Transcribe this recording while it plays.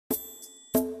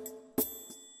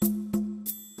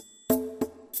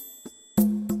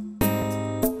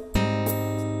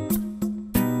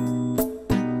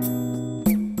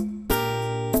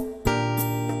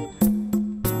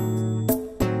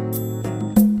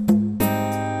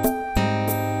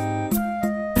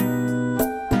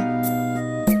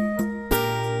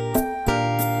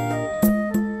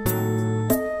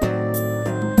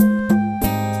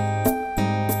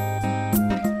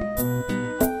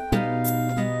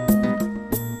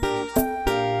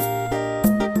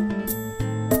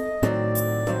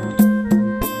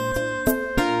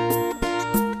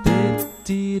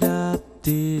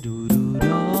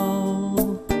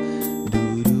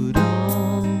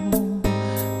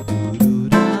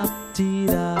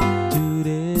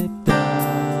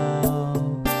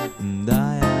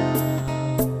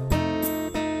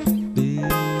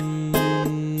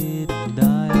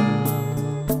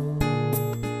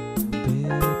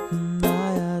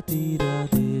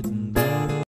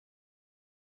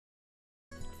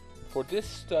For this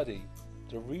study,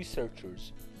 the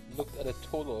researchers looked at a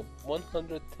total of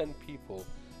 110 people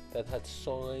that had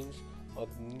signs of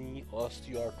knee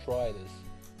osteoarthritis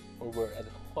or were at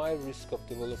high risk of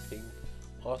developing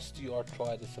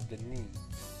osteoarthritis of the knee.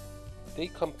 They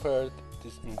compared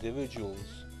these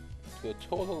individuals to a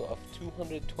total of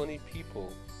 220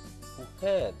 people who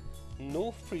had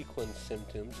no frequent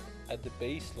symptoms at the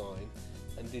baseline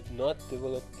and did not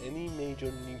develop any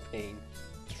major knee pain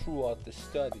throughout the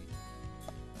study.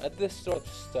 At the start of the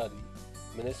study,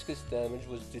 meniscus damage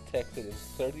was detected in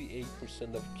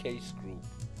 38% of case group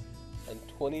and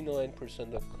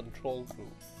 29% of control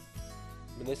group.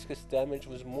 Meniscus damage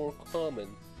was more common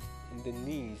in the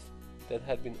knees that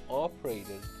had been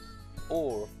operated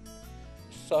or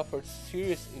suffered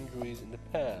serious injuries in the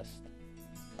past.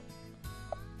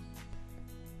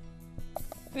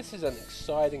 This is an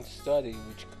exciting study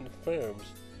which confirms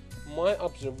my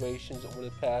observations over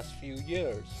the past few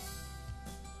years.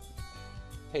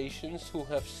 Patients who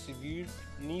have severe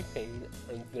knee pain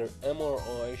and their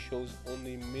MRI shows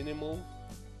only minimal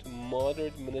to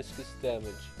moderate meniscus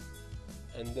damage,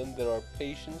 and then there are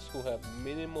patients who have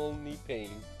minimal knee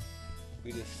pain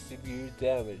with a severe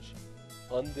damage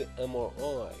on the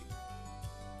MRI.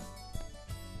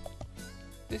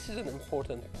 This is an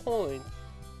important point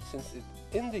since it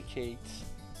indicates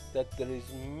that there is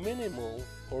minimal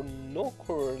or no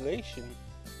correlation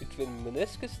between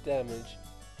meniscus damage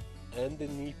and the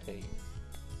knee pain.